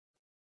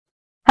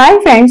Hi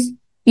friends,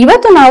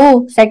 ಇವತ್ತು ನಾವು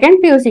second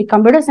PUC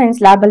computer science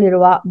lab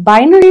ಅಲ್ಲಿರುವ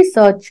ಬೈನರಿ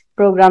ಸರ್ಚ್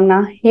ಪ್ರೋಗ್ರಾಮ್ ನ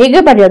ಹೇಗೆ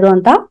ಬರೆಯೋದು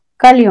ಅಂತ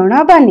ಕಲಿಯೋಣ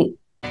ಬನ್ನಿ.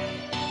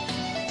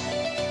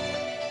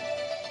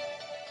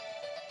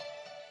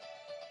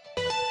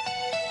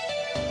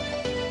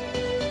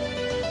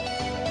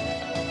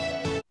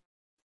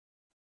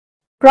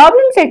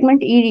 ಪ್ರಾಬ್ಲಮ್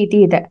ಸ್ಟೇಟ್ಮೆಂಟ್ ಈ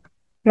ರೀತಿ ಇದೆ.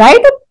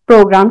 Write a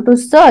program to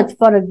search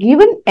for a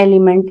given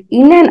element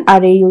in an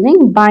array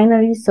using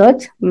binary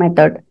search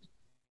method.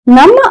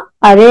 ನಮ್ಮ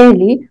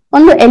ಅರೇಯಲ್ಲಿ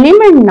ಒಂದು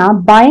ಎಲಿಮೆಂಟ್ ನ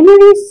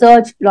ಬೈನರಿ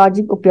ಸರ್ಚ್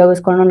ಲಾಜಿಕ್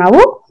ಉಪಯೋಗಿಸ್ಕೊಂಡು ನಾವು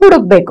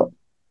ಹುಡುಕ್ಬೇಕು.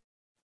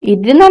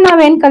 ಇದರಿಂದ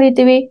ನಾವೇನ್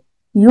ಕಲಿತೀವಿ?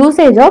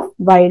 Usage of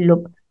while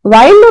loop.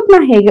 While loop ನ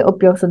ಹೇಗೆ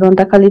ಉಪಯೋಗಿಸೋದು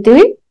ಅಂತ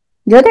ಕಲಿತೀವಿ.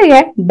 ಜೊತೆಗೆ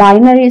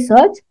ಬೈನರಿ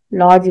ಸರ್ಚ್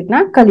ಲಾಜಿಕ್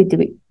ನ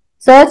ಕಲಿತೀವಿ.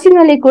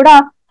 ಸರ್ಚಿಂಗ್ ಅಲ್ಲಿ ಕೂಡ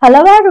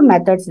ಹಲವಾರು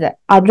ಮೆಥಡ್ಸ್ ಇದೆ.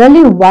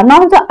 ಅದರಲ್ಲಿ ಒನ್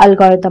ಆಫ್ ದ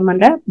ಅಲ್ಗಾರಿಥಮ್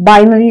ಅಂದ್ರೆ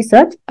ಬೈನರಿ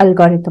ಸರ್ಚ್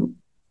ಅಲ್ಗಾರಿಥಮ್.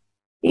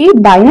 ಈ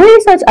ಬೈನರಿ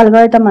ಸರ್ಚ್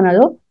ಅಲ್ಗಾರಿಥಮ್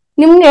ಅನ್ನೋದು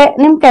ನಿಮ್ಗೆ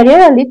ನಿಮ್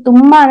ಕೆರಿಯರ್ ಅಲ್ಲಿ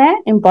ತುಂಬಾನೇ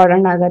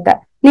ಇಂಪಾರ್ಟೆಂಟ್ ಆಗುತ್ತೆ.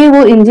 ನೀವು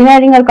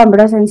ಇಂಜಿನಿಯರಿಂಗ್ ಅಲ್ಲಿ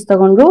ಕಂಪ್ಯೂಟರ್ ಸೈನ್ಸ್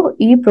ತಗೊಂಡ್ರು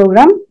ಈ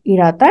ಪ್ರೋಗ್ರಾಮ್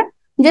ಇರತ್ತೆ.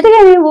 ಜೊತೆಗೆ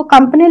ನೀವು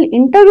ಕಂಪನಿಯಲ್ಲಿ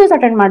ಇಂಟರ್ವ್ಯೂಸ್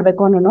ಅಟೆಂಡ್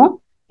ಮಾಡ್ಬೇಕು ಅನ್ನೋ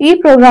ಈ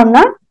ಪ್ರೋಗ್ರಾಮ್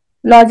ನ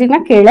ಲಾಜಿಕ್ ನ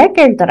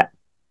ಕೇಳ್ತಾರೆ.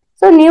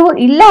 ಸೊ ನೀವು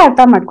ಇಲ್ಲೇ ಅರ್ಥ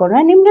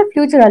ಮಾಡ್ಕೊಂಡ್ರೆ ನಿಮ್ಗೆ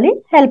ಫ್ಯೂಚರ್ ಅಲ್ಲಿ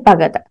ಹೆಲ್ಪ್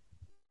ಆಗತ್ತೆ.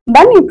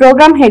 ಬನ್ನಿ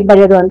ಪ್ರೋಗ್ರಾಮ್ ಹೇಗ್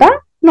ಬರೆಯೋದು ಅಂತ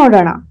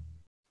ನೋಡೋಣ.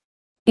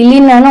 ಇಲ್ಲಿ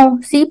ನಾನು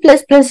C++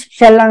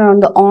 ಶೆಲ್ ಅನ್ನೋ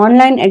ಒಂದು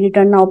ಆನ್ಲೈನ್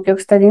ಎಡಿಟರ್ ನ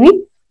ಉಪಯೋಗಿಸ್ತಾ ಇದೀನಿ.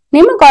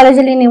 ನಿಮ್ಮ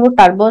ಕಾಲೇಜಲ್ಲಿ ನೀವು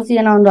ಟರ್ಬೋಸಿ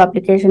ಅನ್ನೋ ಒಂದು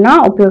ಅಪ್ಲಿಕೇಶನ್ ನ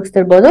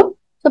ಉಪಯೋಗಿಸ್ತಿರ್ಬೋದು.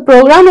 ಸೊ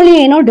ಪ್ರೋಗ್ರಾಮ್ ಅಲ್ಲಿ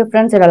ಏನೋ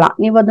ಡಿಫ್ರೆನ್ಸ್ ಇರಲ್ಲ,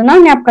 ನೀವು ಅದನ್ನ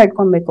ಜ್ಞಾಪಕ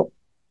ಇಟ್ಕೊಬೇಕು.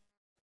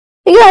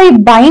 ಈಗ ಈ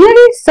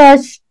ಬೈನರಿ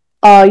ಸರ್ಚ್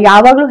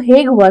ಯಾವಾಗ್ಲೂ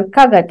ಹೇಗ್ ವರ್ಕ್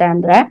ಆಗತ್ತೆ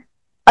ಅಂದ್ರೆ,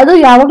 ಅದು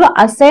ಯಾವಾಗ್ಲೂ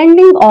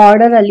ಅಸೆಂಡಿಂಗ್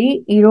ಆರ್ಡರ್ ಅಲ್ಲಿ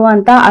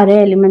ಇರುವಂತ ಅರೇ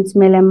ಎಲಿಮೆಂಟ್ಸ್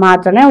ಮೇಲೆ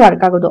ಮಾತ್ರನೇ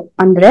ವರ್ಕ್ ಆಗೋದು.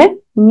 ಅಂದ್ರೆ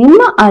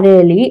ನಿಮ್ಮ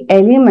ಅರೇಯಲ್ಲಿ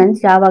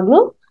ಎಲಿಮೆಂಟ್ಸ್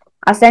ಯಾವಾಗ್ಲೂ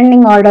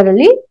ಅಸೆಂಡಿಂಗ್ ಆರ್ಡರ್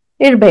ಅಲ್ಲಿ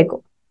ಇರ್ಬೇಕು.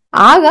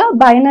 ಆಗ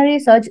ಬೈನರಿ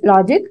ಸರ್ಚ್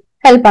ಲಾಜಿಕ್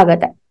ಹೆಲ್ಪ್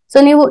ಆಗತ್ತೆ. ಸೊ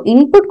ನೀವು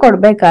ಇನ್ಪುಟ್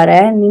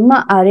ಕೊಡ್ಬೇಕಾದ್ರೆ ನಿಮ್ಮ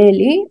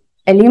ಅರೇಲಿ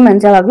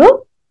ಎಲಿಮೆಂಟ್ಸ್ ಯಾವಾಗ್ಲೂ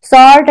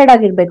ಸಾರ್ಟೆಡ್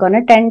ಆಗಿರ್ಬೇಕು.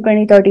 ಅಂದ್ರೆ 10,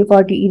 20, 30,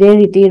 40 ಇದೇ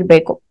ರೀತಿ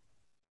ಇರ್ಬೇಕು.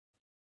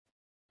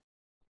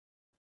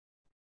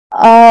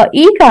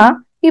 ಈಗ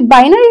ಈ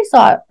ಬೈನರಿ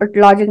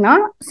ಲಾಜಿಕ್ ನ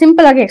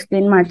ಸಿಂಪಲ್ ಆಗಿ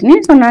ಎಕ್ಸ್ಪ್ಲೇನ್ ಮಾಡ್ತೀನಿ.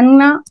 ಸೊ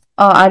ನನ್ನ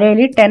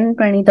ಅರೇಲಿ 10,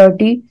 20,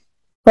 30,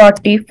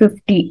 40,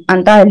 50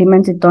 ಅಂತ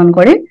ಎಲಿಮೆಂಟ್ಸ್ ಇತ್ತು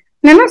ಅನ್ಕೊಳ್ಳಿ.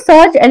 ನನ್ನ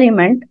ಸರ್ಚ್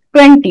ಎಲಿಮೆಂಟ್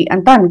 20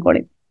 ಅಂತ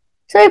ಅನ್ಕೊಳ್ಳಿ.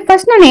 ಸೊ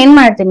ಫಸ್ಟ್ ನಾನು ಏನ್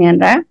ಮಾಡ್ತೀನಿ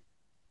ಅಂದ್ರೆ,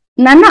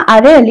 ನನ್ನ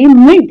ಅರೇಲಿ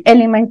ಮಿಡ್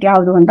ಎಲಿಮೆಂಟ್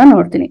ಯಾವುದು ಅಂತ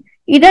ನೋಡ್ತೀನಿ.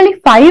 ಇದರಲ್ಲಿ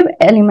 5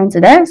 ಎಲಿಮೆಂಟ್ಸ್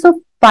ಇದೆ. ಸೊ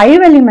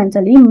 5 ಎಲಿಮೆಂಟ್ಸ್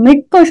ಅಲ್ಲಿ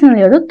ಮಿಡ್ ಪೋರ್ಷನ್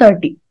ಇರೋದು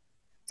 30.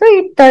 ಸೊ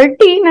ಈ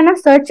 30 ನನ್ನ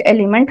ಸರ್ಚ್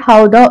ಎಲಿಮೆಂಟ್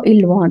ಹೌದೋ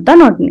ಇಲ್ವೋ ಅಂತ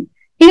ನೋಡ್ತೀನಿ.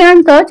 ಈಗ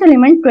ನನ್ನ ಸರ್ಚ್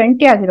ಎಲಿಮೆಂಟ್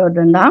 20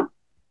 ಆಗಿರೋದ್ರಿಂದ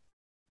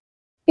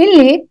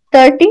ಇಲ್ಲಿ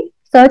 30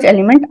 ಸರ್ಚ್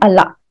ಎಲಿಮೆಂಟ್ ಅಲ್ಲ,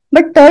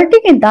 ಬಟ್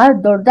 30ಗಿಂತ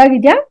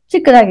ದೊಡ್ಡದಾಗಿದ್ಯಾ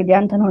ಚಿಕ್ಕದಾಗಿದ್ಯಾ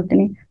ಅಂತ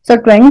ನೋಡ್ತೀನಿ. ಸೊ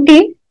 20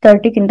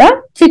 30ಗಿಂತ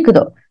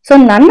ಚಿಕ್ಕದು. ಸೊ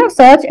ನನ್ನ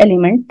ಸರ್ಚ್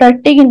ಎಲಿಮೆಂಟ್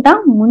 30ಗಿಂತ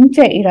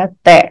ಮುಂಚೆ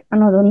ಇರತ್ತೆ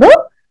ಅನ್ನೋದೊಂದು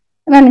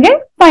ನನಗೆ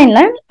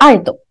ಫೈನಲ್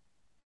ಆಯ್ತು.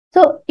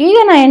 ಸೊ ಈಗ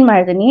ನಾ ಏನ್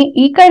ಮಾಡ್ತೀನಿ,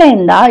 ಈ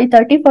ಕಡೆಯಿಂದ ಈ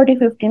 30, 40,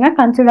 50 ನ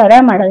ಕನ್ಸಿಡರೇ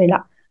ಮಾಡೋದಿಲ್ಲ.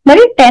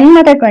 ಬರೀ 10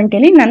 ಮತ್ತೆ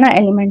 20 ನನ್ನ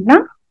ಎಲಿಮೆಂಟ್ ನ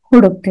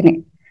ಹುಡುಕ್ತೀನಿ.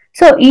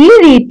 ಸೊ ಈ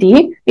ರೀತಿ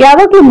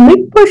ಯಾವಾಗ್ಲೂ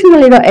ಮಿಡ್ ಪೋರ್ಷನ್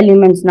ಅಲ್ಲಿರೋ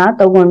ಎಲಿಮೆಂಟ್ಸ್ ನ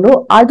ತಗೊಂಡು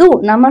ಅದು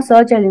ನಮ್ಮ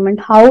ಸರ್ಚ್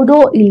ಎಲಿಮೆಂಟ್ ಹೌದೋ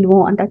ಇಲ್ವೋ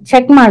ಅಂತ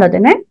ಚೆಕ್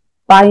ಮಾಡೋದೇನೆ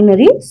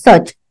ಬೈನರಿ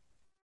ಸರ್ಚ್.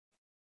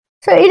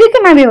 ಸೊ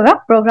ಇದಕ್ಕೆ ನಾವಿವಾಗ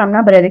ಪ್ರೋಗ್ರಾಮ್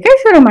ನ ಬರೆಯೋದಕ್ಕೆ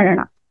ಶುರು ಮಾಡೋಣ.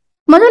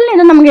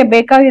 ಮೊದಲನೇದು ನಮಗೆ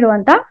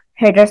ಬೇಕಾಗಿರುವಂತ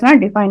ಹೆಡರ್ಸ್ ನ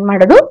ಡಿಫೈನ್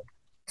ಮಾಡೋದು.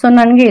 ಸೊ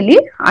ನನ್ಗೆ ಇಲ್ಲಿ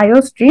IO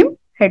ಸ್ಟ್ರೀಮ್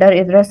ಹೆಡರ್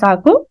ಇದ್ರೆ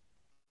ಸಾಕು.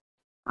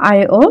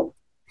 IO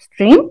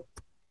ಸ್ಟ್ರೀಮ್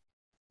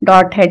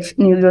 .h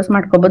ನೀವು ಯೂಸ್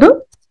ಮಾಡ್ಕೋಬಹುದು.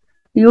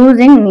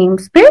 ಯೂಸಿಂಗ್ ನೇಮ್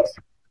ಸ್ಪೇಸ್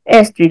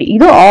std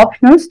ಇದು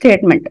optional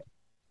statement.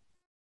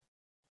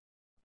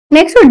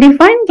 Next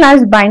define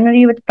class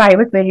binary with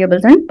private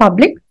variables and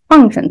public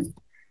functions.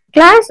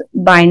 Class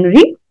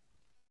binary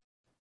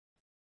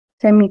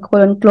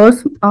semicolon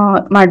close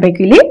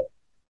ಮಾಡ್ಬೇಕು ಇಲ್ಲಿ.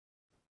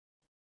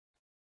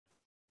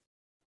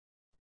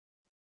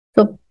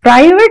 ಸೊ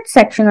ಪ್ರೈವೇಟ್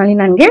ಸೆಕ್ಷನ್ ಅಲ್ಲಿ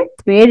ನನಗೆ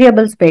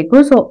ವೇರಿಯೇಬಲ್ಸ್ ಬೇಕು.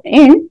 ಸೊ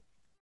ಇನ್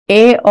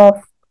a of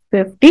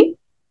 50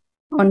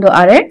 ಒಂದು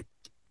ಅರೇ,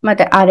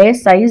 ಮತ್ತೆ ಅರೇ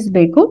ಸೈಜ್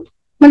ಬೇಕು,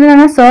 ಮತ್ತೆ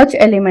ನನ್ನ ಸರ್ಚ್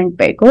ಎಲಿಮೆಂಟ್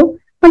ಬೇಕು,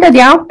 ಮತ್ತೆ ಅದು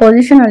ಯಾವ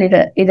ಪೊಸಿಷನ್ ಅಲ್ಲಿ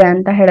ಇದೆ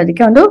ಅಂತ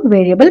ಹೇಳೋದಕ್ಕೆ ಒಂದು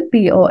ವೇರಿಯೇಬಲ್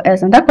POS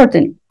ಅಂತ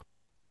ಕೊಡ್ತೀನಿ.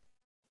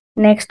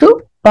 ನೆಕ್ಸ್ಟ್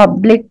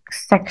ಪಬ್ಲಿಕ್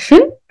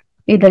ಸೆಕ್ಷನ್,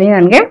 ಇದರಲ್ಲಿ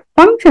ನನಗೆ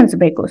ಫಂಕ್ಷನ್ಸ್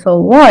ಬೇಕು. So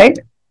void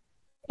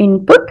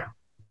input,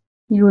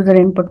 user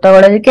input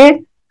ತಗೊಳ್ಳೋದಕ್ಕೆ,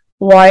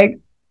 void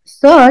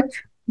search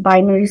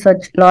binary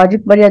search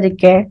logic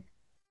ಬರೆಯೋದಕ್ಕೆ,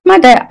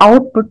 ಮತ್ತೆ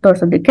ಔಟ್ಪುಟ್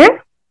ತೋರಿಸೋದಕ್ಕೆ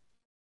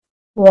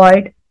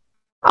ವಾಯ್ಡ್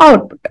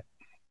ಔಟ್ಪುಟ್.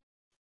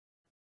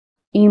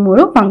 ಈ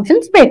 3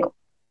 ಫಂಕ್ಷನ್ಸ್ ಬೇಕು.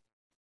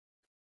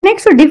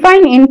 Next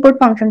define input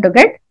function to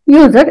get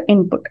user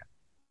input.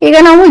 ಈಗ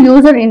ನಾವು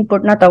ಯೂಸರ್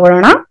ಇನ್ಪುಟ್ ನ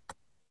ತಗೊಳ್ಳೋಣ.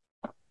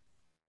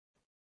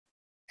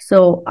 ಸೊ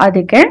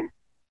ಅದಕ್ಕೆ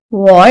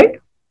ವಾಯ್ಡ್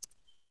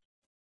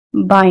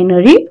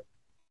ಬೈನರಿ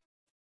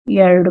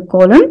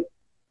 2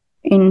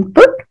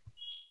 ಇನ್ಪುಟ್.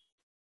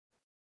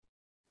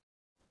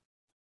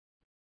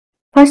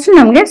 ಫಸ್ಟ್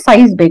ನಮ್ಗೆ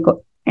ಸೈಜ್ ಬೇಕು.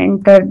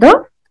 Enter the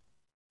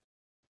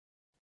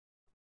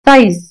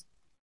size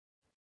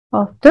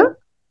of the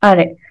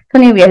array. So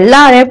ನೀವು ಎಲ್ಲಾ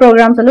ಅರೇ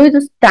ಪ್ರೋಗ್ರಾಮ್ಸ್ ಅಲ್ಲೂ ಇದು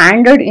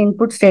ಸ್ಟ್ಯಾಂಡರ್ಡ್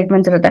ಇನ್ಪುಟ್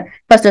ಸ್ಟೇಟ್ಮೆಂಟ್ಸ್ ಇರುತ್ತೆ.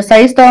 ಫಸ್ಟ್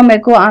ಸೈಜ್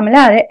ತಗೊಬೇಕು, ಆಮೇಲೆ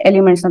ಅರೇ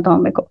ಎಲಿಮೆಂಟ್ಸ್ ನ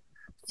ತಗೊಬೇಕು.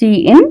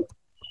 CIN,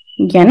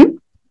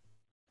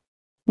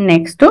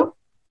 next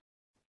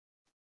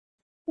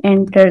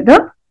enter the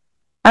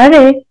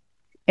array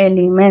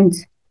elements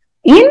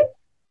in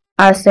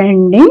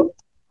ascending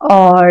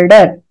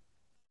order.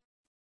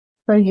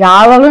 So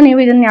ಯಾವಾಗಲೂ ನೀವು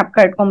ಇದನ್ನ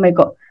ಜ್ಞಾಪಕ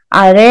ಇಟ್ಕೊಬೇಕು.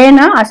 ಅರೇನ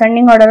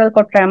ಅಸೆಂಡಿಂಗ್ ಆರ್ಡರ್ ಅಲ್ಲಿ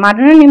ಕೊಟ್ರೆ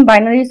ಮಾತ್ರ ನಿಮ್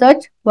ಬೈನರಿ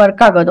ಸರ್ಚ್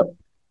ವರ್ಕ್ ಆಗೋದು.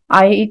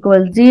 I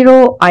equals 0,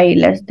 I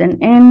less than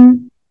n,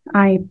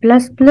 I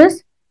plus plus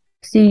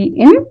C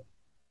in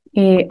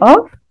A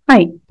of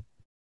I.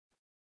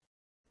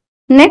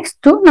 Next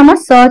to ನಮ್ಮ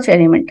search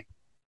element.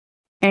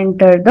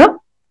 Enter the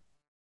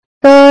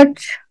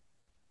search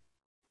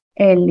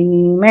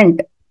element.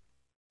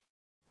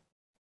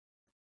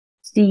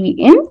 C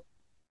in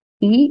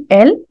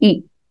ELE.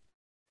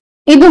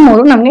 ಇದು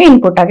ಮೂರು ನಮಗೆ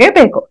ಇನ್ಪುಟ್ ಆಗೇ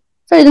ಬೇಕು.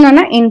 ಸೊ ಇದು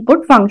ನನ್ನ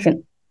ಇನ್ಪುಟ್ ಫಂಕ್ಷನ್.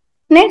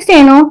 ನೆಕ್ಸ್ಟ್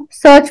ಏನು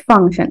ಸರ್ಚ್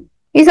ಫಂಕ್ಷನ್.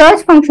 ಈ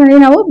ಸರ್ಚ್ ಫಂಕ್ಷನ್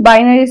ಅಲ್ಲಿ ನಾವು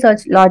ಬೈನರಿ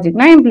ಸರ್ಚ್ ಲಾಜಿಕ್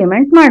ನ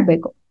ಇಂಪ್ಲಿಮೆಂಟ್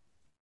ಮಾಡಬೇಕು.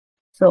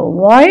 So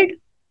void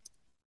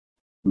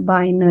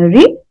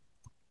binary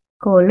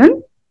colon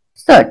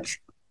search.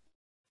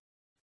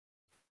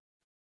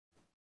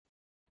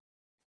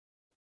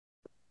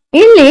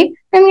 ಇಲ್ಲಿ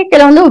ನಮಗೆ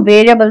ಕೆಲವೊಂದು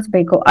ವೇರಿಯಬಲ್ಸ್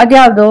ಬೇಕು.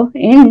 ಅದ್ಯಾವುದು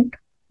ಇಂಟ್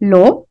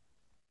ಲೋ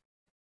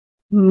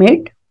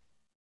ಮಿಡ್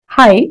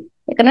ಹೈ.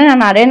 ಯಾಕಂದ್ರೆ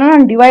ನಾನು ಅರೇನ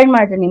ಡಿವೈಡ್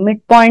ಮಾಡ್ತೀನಿ,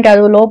 ಮಿಡ್ ಪಾಯಿಂಟ್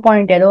ಯಾವುದು, ಲೋ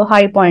ಪಾಯಿಂಟ್ ಯಾವುದು,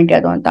 ಹೈ ಪಾಯಿಂಟ್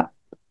ಯಾವುದು ಅಂತ.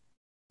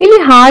 ಇಲ್ಲಿ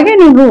ಹಾಗೆ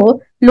ನೀವು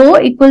ಲೋ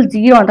ಈಕ್ವಲ್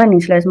 0 ಅಂತ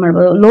ಇನಿಷಿಯಲೈಸ್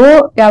ಮಾಡ್ಬೋದು. ಲೋ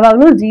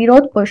ಯಾವಾಗಲೂ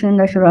 0th ಪೊಸಿಷನ್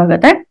ಇಂದ ಶುರು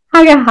ಆಗುತ್ತೆ.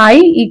 ಹಾಗೆ ಹೈ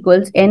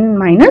ಈಕ್ವಲ್ಸ್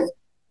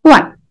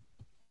n-1.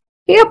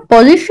 ಈಗ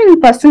ಪೊಸಿಷನ್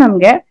ಫಸ್ಟ್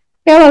ನಮ್ಗೆ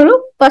ಯಾವಾಗಲೂ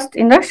ಫಸ್ಟ್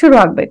ಇಂದ ಶುರು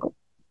ಆಗ್ಬೇಕು.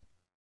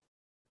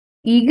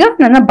 ಈಗ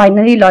ನನ್ನ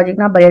ಬೈನರಿ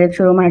ಲಾಜಿಕ್ ನ ಬರೆಯೋದಕ್ಕೆ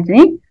ಶುರು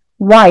ಮಾಡ್ತೀನಿ.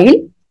 While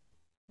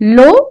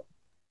low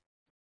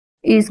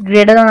is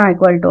greater than R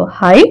equal to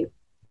high,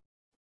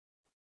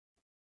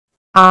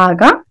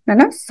 ಆಗ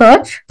ನನ್ನ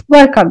ಸರ್ಚ್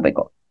ವರ್ಕ್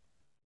ಆಗ್ಬೇಕು.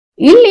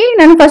 ಇಲ್ಲಿ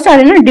ನಾನು ಫಸ್ಟ್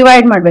ಅದನ್ನ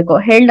ಡಿವೈಡ್ ಮಾಡ್ಬೇಕು.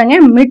 ಹೇಳ್ದಂಗೆ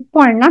ಮಿಡ್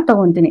ಪಾಯಿಂಟ್ ನ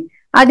ತಗೊಂತೀನಿ.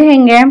 ಅದು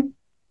ಹೆಂಗೆ,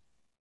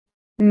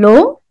 low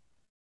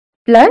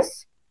plus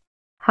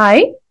high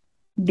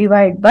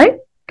divide by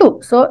 2.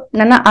 So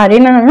ನನ್ನ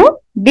ಅರೇನ ನಾನು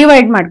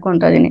ಡಿವೈಡ್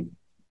ಮಾಡ್ಕೊಂತ ಇದೀನಿ.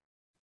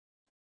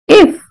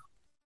 If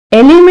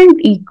element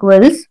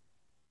equals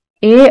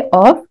A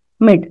of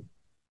mid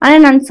ಅಂದ್ರೆ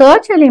ನನ್ನ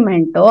ಸರ್ಚ್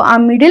ಎಲಿಮೆಂಟ್ ಆ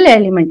ಮಿಡಲ್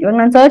ಎಲಿಮೆಂಟ್, ಇವಾಗ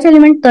ನನ್ನ ಸರ್ಚ್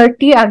ಎಲಿಮೆಂಟ್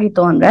 30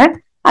 ಆಗಿತ್ತು ಅಂದ್ರೆ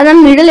ಅದನ್ನ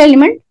ಮಿಡಲ್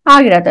ಎಲಿಮೆಂಟ್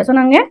ಆಗಿರತ್ತೆ. ಸೊ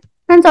ನಂಗೆ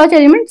ನನ್ನ ಸರ್ಚ್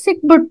ಎಲಿಮೆಂಟ್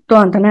ಸಿಕ್ಬಿಡ್ತು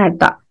ಅಂತಾನೆ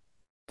ಅರ್ಥ.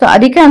 ಸೊ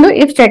ಅದಕ್ಕೆ ಒಂದು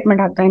ಇಫ್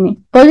ಸ್ಟೇಟ್ಮೆಂಟ್ ಹಾಕ್ತಾ ಇದೀನಿ.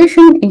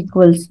 Position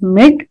equals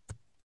mid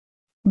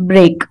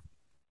break.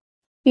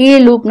 ಈ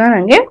ಲೂಪ್ ನ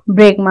ನಂಗೆ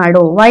ಬ್ರೇಕ್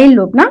ಮಾಡು, ವೈಲ್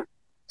ಲೂಪ್ ನ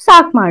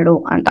ಸಾಕ್ ಮಾಡು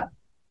ಅಂತ.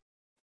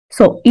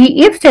 ಸೊ ಈ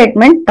ಇಫ್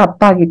ಸ್ಟೇಟ್ಮೆಂಟ್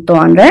ತಪ್ಪಾಗಿತ್ತು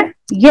ಅಂದ್ರೆ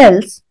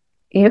else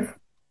if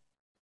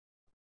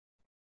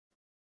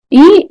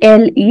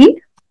ELE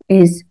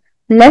is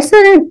lesser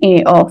than A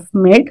of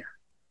mid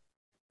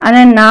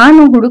ಅಂದ್ರೆ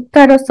ನಾನು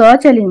ಹುಡುಕ್ತಾ ಇರೋ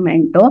ಸರ್ಚ್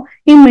ಎಲಿಮೆಂಟ್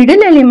ಈ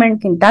ಮಿಡಲ್ ಎಲಿಮೆಂಟ್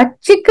ಗಿಂತ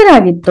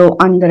ಚಿಕ್ಕದಾಗಿತ್ತು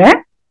ಅಂದ್ರೆ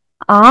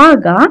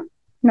ಆಗ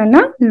ನನ್ನ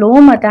ಲೋ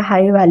ಮತ್ತೆ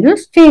ಹೈ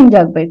ವ್ಯಾಲ್ಯೂಸ್ ಚೇಂಜ್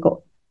ಆಗ್ಬೇಕು.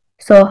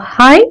 So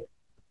high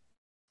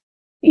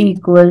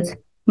equals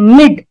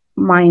mid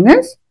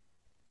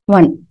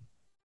 -1.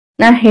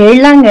 ನಾ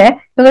ಹೇಳ್ದಂಗೆ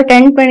ಇವಾಗ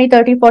 10, 20,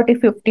 30, 40,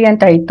 50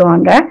 ಅಂತ ಇತ್ತು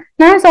ಅಂದ್ರೆ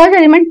ನನ್ನ ಸರ್ಚ್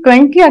ಎಲಿಮೆಂಟ್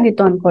 20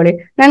 ಆಗಿತ್ತು ಅನ್ಕೊಳ್ಳಿ.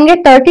 ನನ್ಗೆ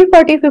 30,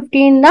 40,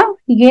 50 ಇಂದ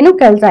ಏನು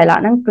ಕೆಲಸ ಇಲ್ಲ.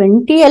 ನಂಗೆ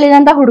 20 ಎಲ್ಲಿದೆ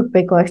ಅಂತ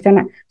ಹುಡುಕ್ಬೇಕು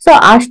ಅಷ್ಟೇನೆ. ಸೊ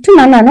ಅಷ್ಟು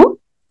ನಾನು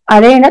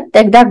ಅರೇನ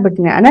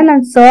ತೆಗ್ದಾಕ್ಬಿಡ್ತೀನಿ, ಅಂದ್ರೆ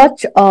ನಾನು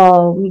ಸರ್ಚ್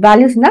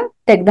ವ್ಯಾಲ್ಯೂಸ್ ನ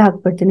ತೆಗ್ದು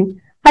ಹಾಕ್ಬಿಡ್ತೀನಿ.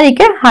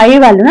 ಅದಕ್ಕೆ ಹೈ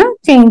ವ್ಯಾಲ್ಯೂನ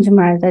ಚೇಂಜ್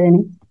ಮಾಡ್ತಾ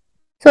ಇದೀನಿ.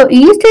 ಸೊ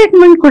ಈ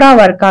ಸ್ಟೇಟ್ಮೆಂಟ್ ಕೂಡ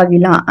ವರ್ಕ್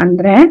ಆಗಿಲ್ಲ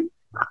ಅಂದ್ರೆ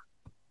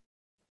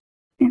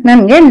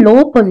ನನ್ಗೆ ಲೋ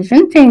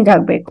ಪೊಸಿಷನ್ ಚೇಂಜ್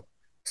ಆಗ್ಬೇಕು.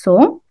 So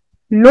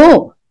low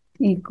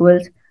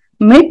equals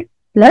mid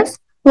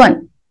 +1.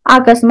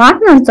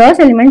 ಅಕಸ್ಮಾತ್ ನನ್ನ ಸರ್ಚ್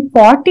ಎಲಿಮೆಂಟ್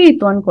 40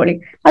 ಇತ್ತು ಅನ್ಕೊಳ್ಳಿ,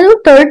 ಅದು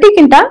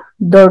 30ಗಿಂತ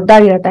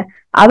ದೊಡ್ಡದಾಗಿರುತ್ತೆ.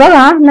 ಅವಾಗ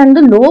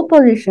ನಂದು ಲೋ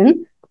ಪೊಸಿಷನ್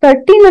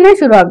 30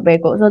 ಶುರು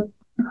ಆಗ್ಬೇಕು. ಸೊ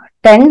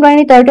 10,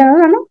 20,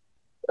 30 ನಾನು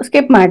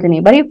ಸ್ಕಿಪ್ ಮಾಡ್ತೀನಿ,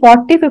 ಬರೀ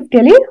 40, 50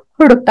 ಅಲ್ಲಿ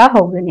ಹುಡುಕ್ತಾ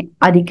ಹೋಗ್ತೀನಿ.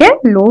 ಅದಕ್ಕೆ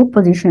ಲೋ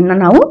ಪೊಸಿಷನ್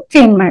ನಾವು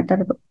ಚೇಂಜ್ ಮಾಡ್ತಾ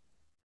ಇರೋದು.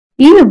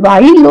 ಈ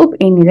ವೈಲ್ ಲೂಪ್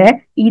ಏನಿದೆ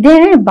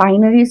ಇದೇನೆ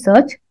ಬೈನರಿ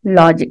ಸರ್ಚ್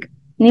ಲಾಜಿಕ್.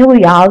 ನೀವು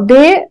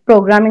ಯಾವುದೇ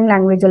ಪ್ರೋಗ್ರಾಮಿಂಗ್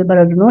ಲ್ಯಾಂಗ್ವೇಜ್ ಅಲ್ಲಿ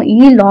ಬರೋದು ಈ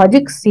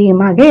ಲಾಜಿಕ್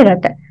ಸೇಮ್ ಆಗೇ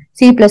ಇರತ್ತೆ.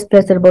 C++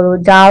 ಇರ್ಬೋದು,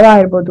 ಜಾವಾ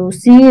ಇರ್ಬೋದು,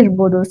 ಸಿ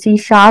ಇರ್ಬೋದು, C#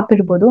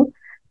 ಇರ್ಬೋದು,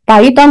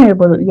 ಪೈಥಾನ್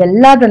ಇರ್ಬೋದು,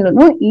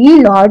 ಎಲ್ಲದರಲ್ಲೂ ಈ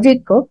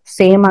ಲಾಜಿಕ್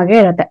ಸೇಮ್ ಆಗೇ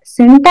ಇರತ್ತೆ.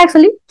 ಸಿಂಟ್ಯಾಕ್ಸ್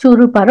ಅಲ್ಲಿ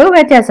ಚೂರು ಪಾರು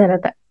ವ್ಯತ್ಯಾಸ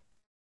ಇರತ್ತೆ.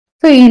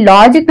 ಸೊ ಈ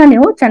ಲಾಜಿಕ್ ನ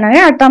ನೀವು ಚೆನ್ನಾಗಿ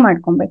ಅರ್ಥ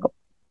ಮಾಡ್ಕೊಬೇಕು.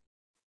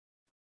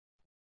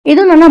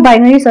 ಇದು ನನ್ನ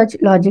ಬೈನರಿ ಸರ್ಚ್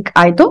ಲಾಜಿಕ್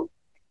ಆಯ್ತು.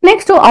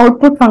 ನೆಕ್ಸ್ಟ್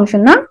ಔಟ್ಪುಟ್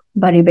ಫಂಕ್ಷನ್ ನ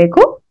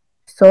ಬರಿಬೇಕು.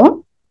 So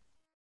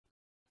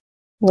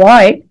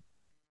void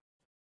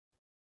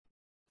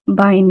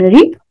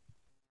binary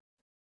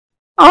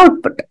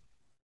output.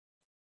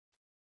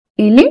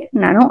 ಇಲ್ಲಿ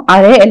ನಾನು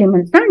ಅರೇ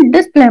ಎಲಿಮೆಂಟ್ಸ್ ನ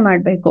ಡಿಸ್ಪ್ಲೇ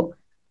ಮಾಡಬೇಕು.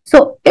 So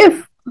if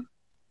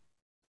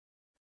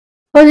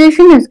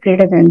position is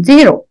greater than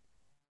 0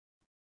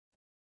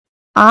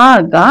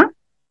 ಆಗ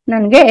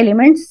ನನಗೆ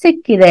ಎಲಿಮೆಂಟ್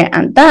ಸಿಕ್ಕಿದೆ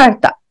ಅಂತ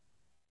ಅರ್ಥ.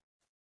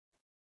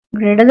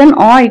 Greater than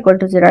R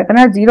equal to 0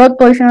 ಯಾಕಂದ್ರೆ 0th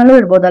ಪೊಸಿಷನ್ ಅಲ್ಲೂ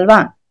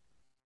ಇರ್ಬೋದಲ್ವಾ.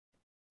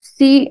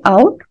 C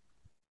out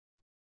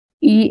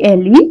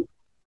ELE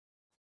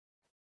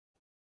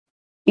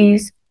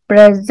is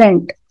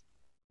present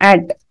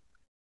at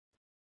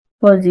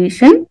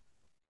position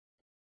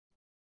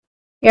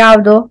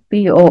ಯಾವುದು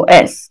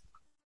POS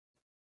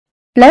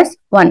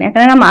 +1.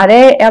 ಯಾಕಂದ್ರೆ ನಮ್ಮ ಅರೇ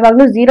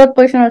ಯಾವಾಗ್ಲೂ 0th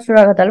ಪೊಸಿಷನ್ ಅಲ್ಲಿ ಶುರು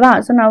ಆಗುತ್ತಲ್ವಾ.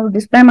 ಸೊ ನಾವು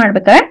ಡಿಸ್ಪ್ಲೇ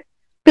ಮಾಡ್ಬೇಕಾದ್ರೆ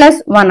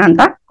 +1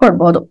 ಅಂತ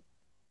ಕೊಡ್ಬೋದು.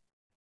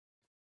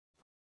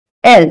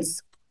 ಎಲ್ಸ್.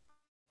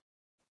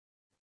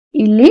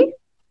 ಇಲ್ಲಿ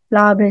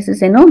ಲಾ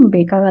ಬೇಸಿಸ್ ಏನು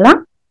ಬೇಕಾಗಲ್ಲ,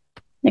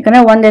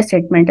 ಯಾಕಂದ್ರೆ ಒಂದೇ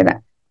ಸ್ಟೇಟ್ಮೆಂಟ್ ಇದೆ.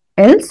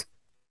 Else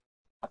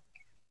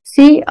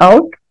C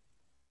out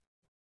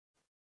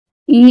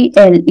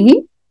ELE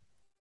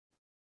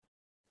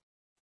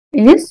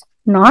is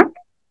not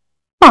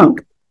found.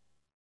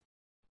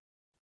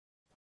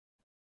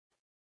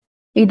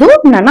 ಇದು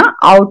ನನ್ನ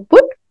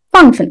ಔಟ್ಪುಟ್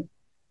ಫಂಕ್ಷನ್.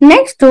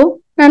 ನೆಕ್ಸ್ಟ್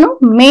ನಾನು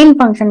ಮೇನ್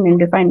ಫಂಕ್ಷನ್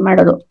ಡಿಫೈನ್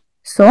ಮಾಡೋದು.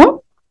 ಸೊ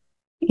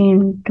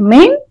ಇಂಟ್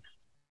ಮೇನ್,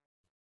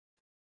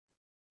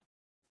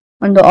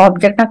 ಒಂದು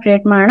ಆಬ್ಜೆಕ್ಟ್ ನ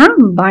ಕ್ರಿಯೇಟ್ ಮಾಡೋಣ.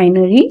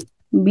 Binary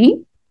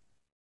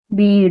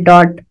B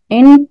dot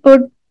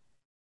input,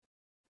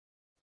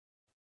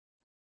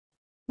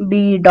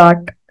 B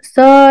dot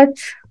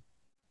search,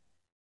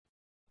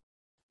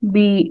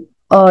 B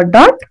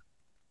dot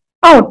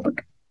output.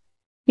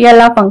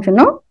 ಎಲ್ಲ ಫಂಕ್ಷನ್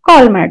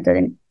ಕಾಲ್ ಮಾಡ್ತಾ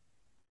ಇದೀನಿ.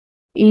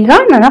 ಈಗ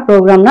ನನ್ನ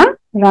ಪ್ರೋಗ್ರಾಮ್ ನ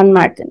ರನ್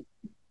ಮಾಡ್ತೀನಿ.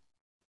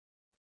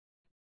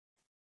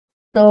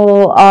 ಸೊ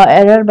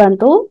ಎರರ್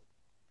ಬಂತು.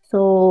 ಸೊ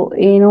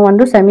ಏನು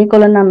ಒಂದು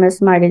ಸೆಮಿಕೋಲನ್ ನ ಮಿಸ್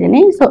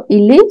ಮಾಡಿದೀನಿ. ಸೊ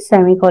ಇಲ್ಲಿ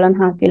ಸೆಮಿಕೋಲನ್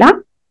ಹಾಕಿಲ್ಲ.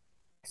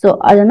 ಸೊ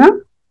ಅದನ್ನ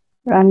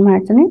ರನ್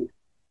ಮಾಡ್ತೀನಿ.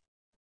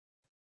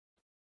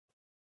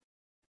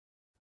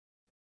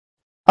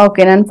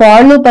 ಓಕೆ, ನಾನು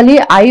ಫಾರ್ ಲೂಪ್ ಅಲ್ಲಿ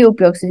ಐ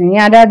ಉಪಯೋಗಿಸಿದೀನಿ,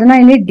 ಆದ್ರೆ ಅದನ್ನ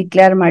ಇಲ್ಲಿ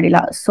ಡಿಕ್ಲೇರ್ ಮಾಡಿಲ್ಲ.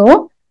 ಸೊ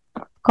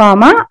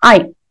ಕಾಮ ಐ.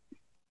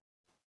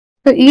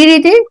 ಸೊ ಈ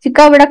ರೀತಿ ಚಿಕ್ಕ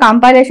ಬಿಡ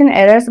ಕಂಪೈಲೇಷನ್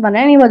ಎರರ್ಸ್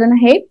ಬಂದ್ರೆ ನೀವು ಅದನ್ನ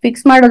ಹೇಗೆ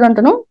ಫಿಕ್ಸ್ ಮಾಡೋದು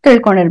ಅಂತಾನು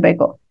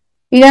ತಿಳ್ಕೊಂಡಿರ್ಬೇಕು.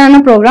 ಈಗ ನನ್ನ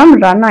ಪ್ರೋಗ್ರಾಮ್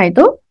ರನ್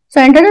ಆಯ್ತು. So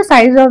enter the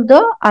size of the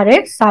array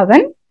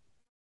 7.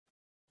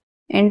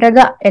 Enter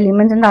the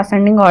elements in the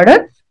ascending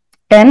order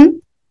 10,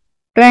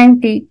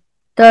 20,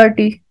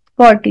 30,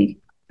 40,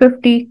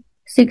 50,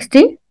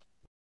 60,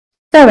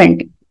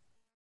 70.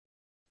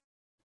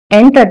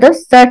 Enter the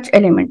search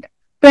element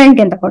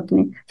 20 ಅಂತ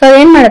ಕೊಡ್ತೀನಿ. ಸೊ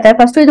ಏನ್ ಮಾಡುತ್ತೆ,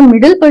 ಫಸ್ಟ್ ಇದು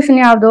ಮಿಡಲ್ ಪೊಸಿಷನ್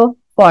ಯಾವ್ದು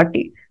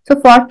 40. ಸೊ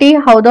 40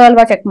 ಹೌದೋ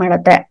ಅಲ್ವಾ ಚೆಕ್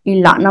ಮಾಡುತ್ತೆ.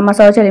 ಇಲ್ಲ, ನಮ್ಮ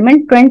ಸರ್ಚ್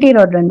ಎಲಿಮೆಂಟ್ 20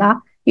 ಇರೋದ್ರಿಂದ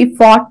ಈ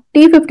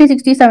 40, 50,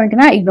 60, 70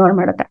 ನ ಇಗ್ನೋರ್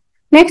ಮಾಡುತ್ತೆ.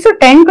 ನೆಕ್ಸ್ಟ್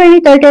 10, 20,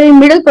 30 ಅಲ್ಲಿ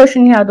ಮಿಡಲ್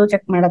ಪೊಸಿಷನ್ ಯಾವ್ದು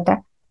ಚೆಕ್ ಮಾಡುತ್ತೆ.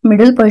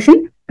 ಮಿಡಲ್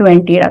ಪೊಸಿಷನ್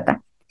 20 ಇರತ್ತೆ.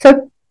 ಸೊ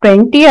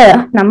 20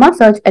 ನಮ್ಮ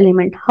ಸರ್ಚ್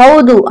ಎಲಿಮೆಂಟ್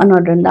ಹೌದು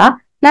ಅನ್ನೋದ್ರಿಂದ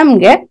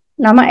ನಮ್ಗೆ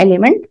ನಮ್ಮ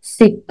ಎಲಿಮೆಂಟ್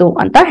ಸಿಕ್ತು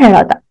ಅಂತ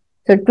ಹೇಳತ್ತೆ.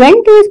 So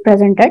 20 is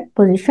present at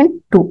position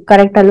 2.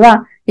 Correct ಅಲ್ವಾ?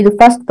 ಇದು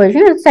ಫಸ್ಟ್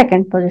ಪೊಸಿಷನ್, ಇದು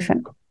ಸೆಕೆಂಡ್ ಪೊಸಿಷನ್.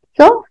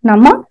 ಸೊ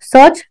ನಮ್ಮ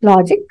ಸರ್ಚ್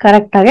ಲಾಜಿಕ್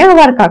ಕರೆಕ್ಟ್ ಆಗಿ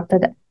ವರ್ಕ್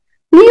ಆಗ್ತದೆ.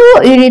 ನೀವು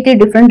ಈ ರೀತಿ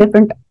ಡಿಫ್ರೆಂಟ್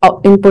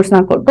ಇನ್ಪುಟ್ಸ್ ನ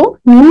ಕೊಟ್ಟು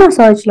ನಿಮ್ಮ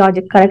ಸರ್ಚ್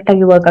ಲಾಜಿಕ್ ಕರೆಕ್ಟ್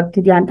ಆಗಿ ವರ್ಕ್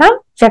ಆಗ್ತಿದ್ಯಾ ಅಂತ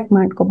ಚೆಕ್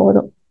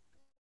ಮಾಡ್ಕೋಬಹುದು.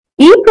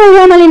 ಈ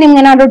ಪ್ರೋಗ್ರಾಮ್ ಅಲ್ಲಿ ನಿಮ್ಗೆ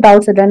ಏನಾದ್ರು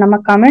ಡೌಟ್ಸ್ ಇದ್ರೆ ನಮ್ಮ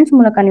ಕಮೆಂಟ್ಸ್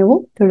ಮೂಲಕ ನೀವು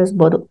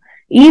ತಿಳಿಸಬಹುದು.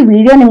 ಈ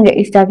ವಿಡಿಯೋ ನಿಮ್ಗೆ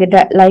ಇಷ್ಟ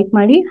ಆಗಿದ್ರೆ ಲೈಕ್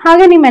ಮಾಡಿ,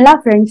 ಹಾಗೆ ನಿಮ್ಮೆಲ್ಲಾ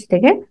ಫ್ರೆಂಡ್ಸ್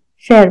ಜೊತೆಗೆ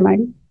ಶೇರ್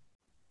ಮಾಡಿ.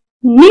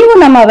 ನೀವು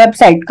ನಮ್ಮ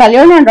ವೆಬ್ಸೈಟ್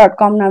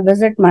Kaliyona.com ನ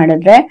ವಿಸಿಟ್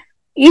ಮಾಡಿದ್ರೆ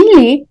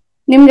ಇಲ್ಲಿ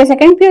ನಿಮ್ಗೆ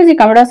second PUC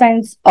Kannada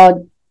science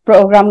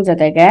program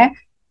ಜೊತೆಗೆ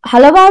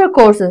ಹಲವಾರು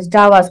courses,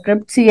 Java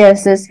script,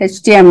 CSS,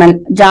 HTML,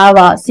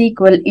 Java,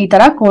 SQL ಈ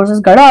ತರ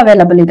ಕೋರ್ಸಸ್ ಗಳು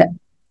ಅವೈಲಬಲ್ ಇದೆ.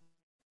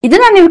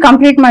 ಇದನ್ನ ನೀವು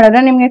ಕಂಪ್ಲೀಟ್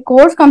ಮಾಡಿದ್ರೆ ನಿಮ್ಗೆ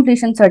ಕೋರ್ಸ್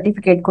ಕಂಪ್ಲೀಷನ್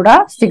ಸರ್ಟಿಫಿಕೇಟ್ ಕೂಡ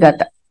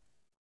ಸಿಗತ್ತೆ.